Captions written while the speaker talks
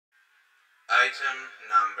Item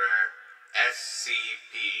number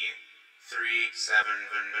scp-378.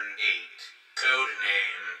 Code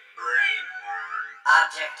name brainworm.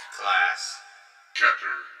 Object Class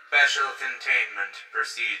Getter. Special containment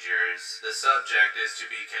procedures. The subject is to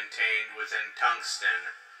be contained within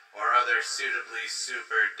tungsten or other suitably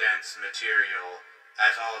super dense material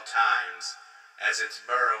at all times, as its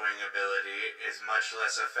burrowing ability is much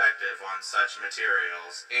less effective on such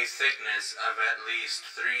materials. A thickness of at least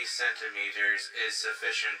 3 centimeters is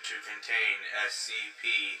sufficient to contain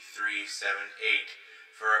scp-378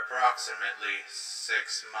 for approximately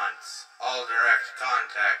 6 months. All direct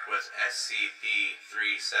contact with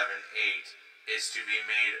scp-378 is to be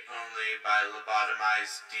made only by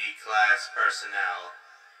lobotomized D-class personnel.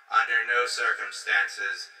 Under no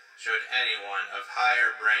circumstances should anyone of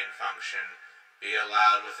higher brain function be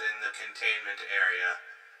allowed within the containment area,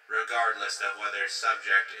 regardless of whether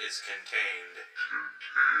subject is contained.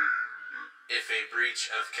 If a breach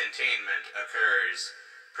of containment occurs,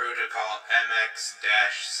 Protocol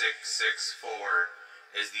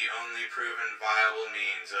MX-664 is the only proven viable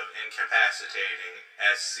means of incapacitating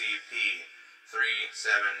scp-378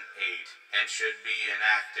 and should be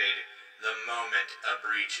enacted the moment a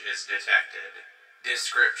breach is detected.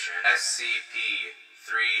 Description: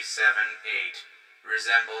 SCP-378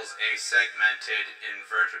 resembles a segmented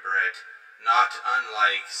invertebrate, not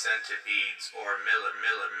unlike centipedes or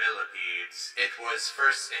millipedes. It was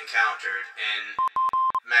first encountered in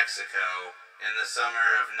Mexico in the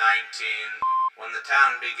summer of when the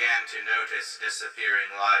town began to notice disappearing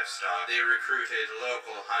livestock. They recruited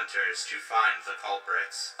local hunters to find the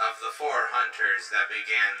culprits. Of the 4 hunters that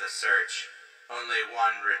began the search, only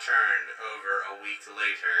one returned over a week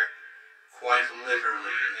later, quite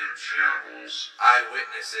literally in shambles.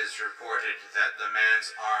 Eyewitnesses reported that the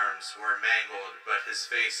man's arms were mangled, but his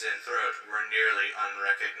face and throat were nearly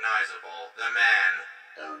unrecognizable. The man,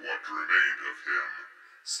 or what remained of him,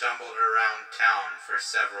 stumbled around town for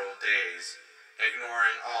several days,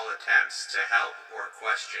 ignoring all attempts to help or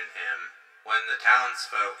question him. When the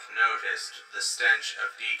townsfolk noticed the stench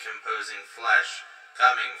of decomposing flesh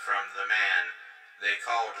coming from the man, they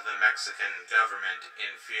called the Mexican government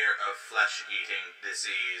in fear of flesh-eating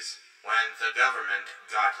disease. When the government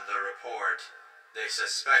got the report, they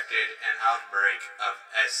suspected an outbreak of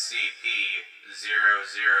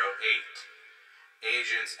SCP-008.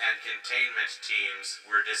 Agents and containment teams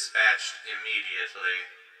were dispatched immediately.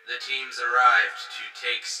 The teams arrived to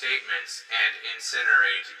take statements and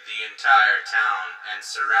incinerate the entire town and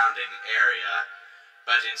surrounding area,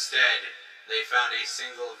 but instead they found a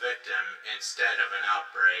single victim instead of an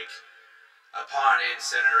outbreak. Upon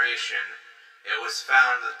incineration, it was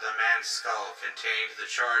found that the man's skull contained the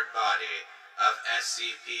charred body of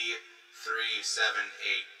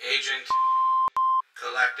SCP-378. Agent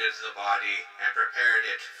collected the body and prepared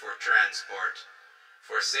it for transport.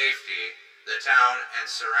 For safety, the town and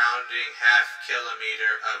surrounding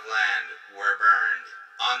half-kilometer of land were burned.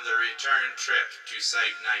 On the return trip to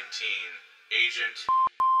Site 19, Agent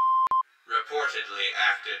reportedly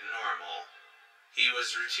acted normal. He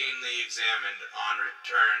was routinely examined on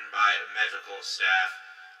return by medical staff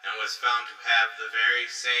and was found to have the very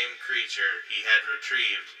same creature he had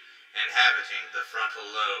retrieved inhabiting the frontal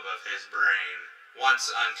lobe of his brain.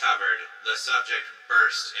 Once uncovered, the subject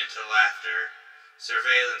burst into laughter.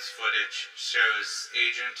 Surveillance footage shows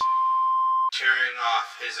Agent tearing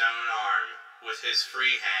off his own arm with his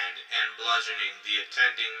free hand and bludgeoning the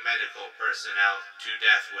attending medical personnel to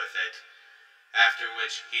death with it, after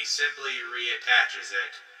which he simply reattaches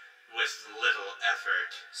it with little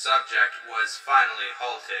effort. Subject was finally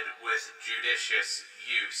halted with judicious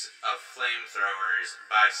use of flamethrowers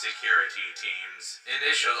by security teams.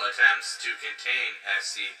 Initial attempts to contain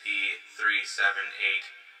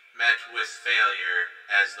SCP-378 met with failure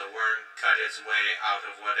as the worm cut its way out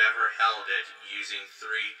of whatever held it using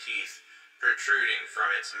 3 teeth protruding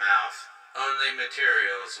from its mouth. Only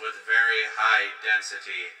materials with very high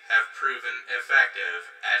density have proven effective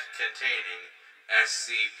at containing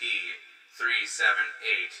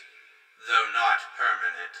SCP-378, though not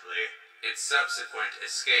permanently. Its subsequent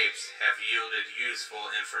escapes have yielded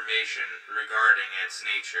useful information regarding its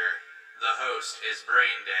nature. The host is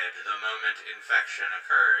brain dead the moment infection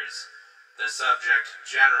occurs. The subject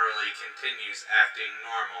generally continues acting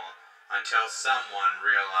normal until someone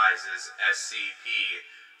realizes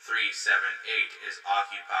SCP-378 is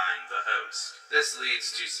occupying the host. This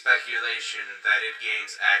leads to speculation that it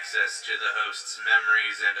gains access to the host's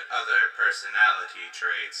memories and other personality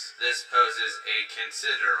traits. This poses a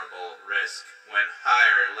considerable risk when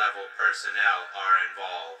higher-level personnel are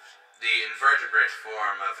involved. The invertebrate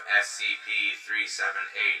form of scp-378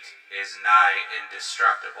 is nigh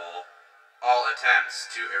indestructible. All attempts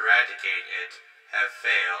to eradicate it have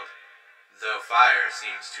failed, though fire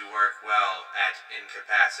seems to work well at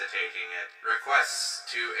incapacitating it. Requests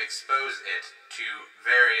to expose it to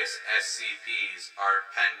various SCPs are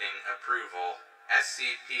pending approval.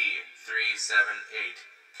 SCP-378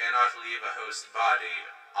 cannot leave a host body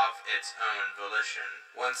of its own volition.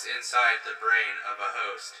 Once inside the brain of a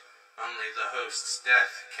host, only the host's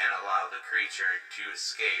death can allow the creature to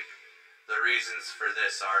escape. The reasons for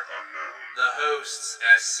this are unknown. The host's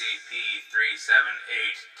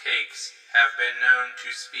SCP-378 takes have been known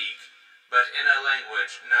to speak, but in a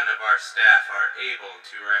language none of our staff are able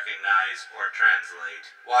to recognize or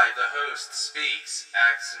translate. Why the host speaks,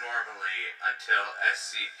 acts normally until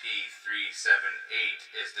SCP-378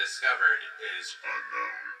 is discovered is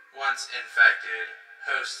Unknown. Once infected,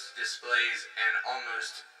 host displays an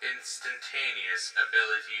almost instantaneous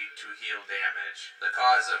ability to heal damage. The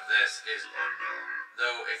cause of this is Unknown.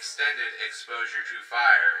 though extended exposure to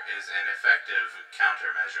fire is an effective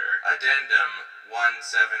countermeasure. Addendum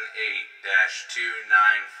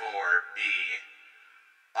 178-294-B.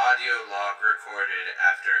 Audio log recorded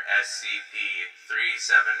after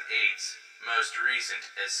SCP-378's most recent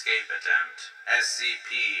escape attempt.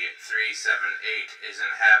 SCP-378 is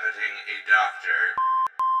inhabiting a doctor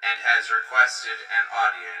and has requested an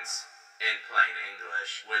audience, in plain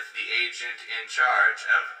English, with the agent in charge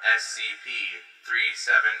of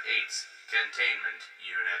SCP-378's containment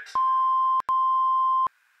unit.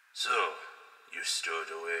 So, you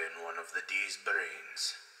stowed away in one of the D's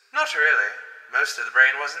brains. Not really. Most of the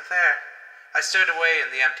brain wasn't there. I stowed away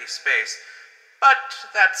in the empty space, but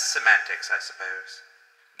that's semantics, I suppose.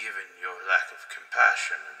 Given your lack of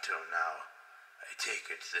compassion until now, I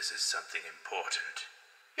take it this is something important.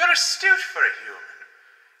 You're astute for a human.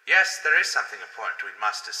 Yes, there is something important we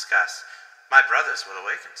must discuss. My brothers will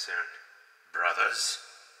awaken soon. Brothers?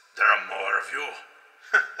 There are more of you?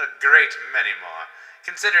 A great many more.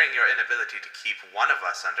 Considering your inability to keep one of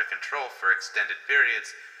us under control for extended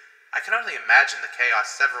periods, I can only imagine the chaos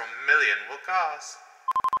several million will cause.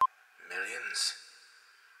 Millions?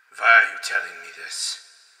 Why are you telling me this?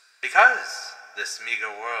 Because this meager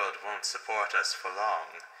world won't support us for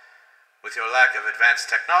long. With your lack of advanced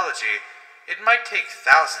technology, it might take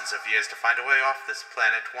thousands of years to find a way off this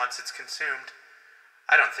planet once it's consumed.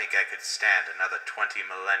 I don't think I could stand another 20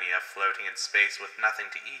 millennia floating in space with nothing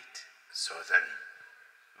to eat. So then,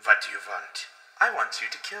 what do you want? I want you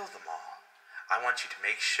to kill them all. I want you to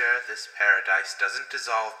make sure this paradise doesn't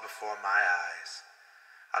dissolve before my eyes.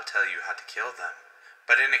 I'll tell you how to kill them,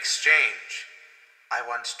 but in exchange, I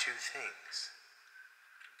want two things.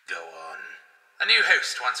 Go on. A new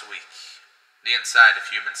host once a week. The inside of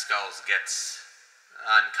human skulls gets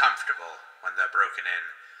uncomfortable when they're broken in.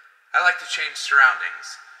 I like to change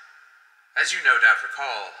surroundings. As you no doubt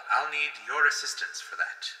recall, I'll need your assistance for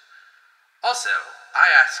that. Also, I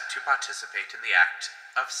ask to participate in the act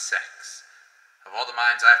of sex. Of all the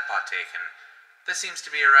minds I've partaken, this seems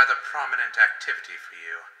to be a rather prominent activity for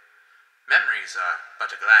you. Memories are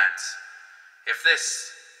but a glance. If this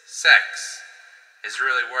sex is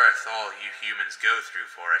really worth all you humans go through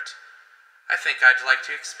for it, I think I'd like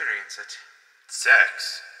to experience it.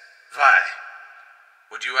 Sex? Why?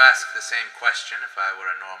 Would you ask the same question if I were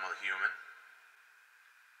a normal human?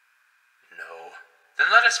 No.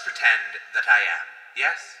 Then let us pretend that I am,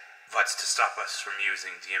 yes? What's to stop us from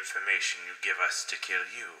using the information you give us to kill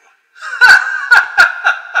you?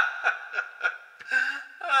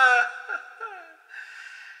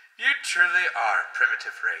 You truly are a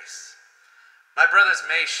primitive race. My brothers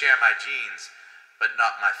may share my genes, but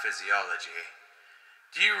not my physiology.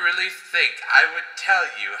 Do you really think I would tell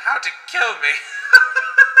you how to kill me?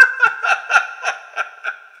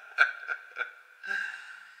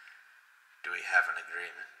 Do we have an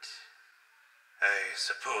agreement? I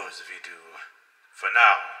suppose we do. For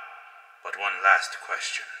now. But one last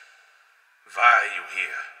question. Why are you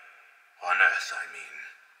here? On Earth, I mean.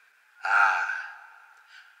 Ah.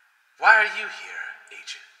 Why are you here,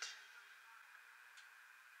 Agent?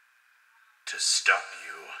 To stop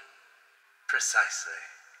you. Precisely.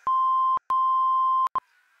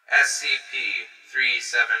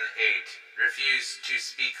 SCP-378 refused to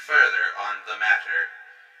speak further on the matter.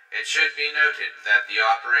 It should be noted that the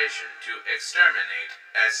operation to exterminate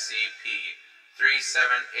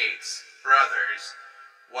SCP-378's brothers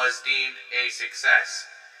was deemed a success,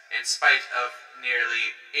 in spite of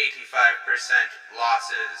nearly 85%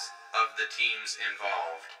 losses of the teams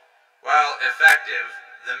involved. While effective,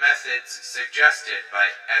 the methods suggested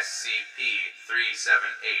by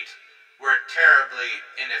SCP-378 were terribly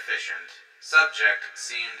inefficient. Subject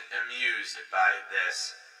seemed amused by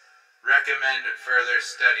this. Recommend further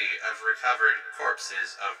study of recovered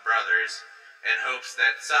corpses of brothers, in hopes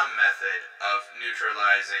that some method of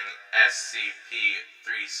neutralizing scp-378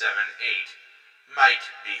 might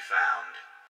be found.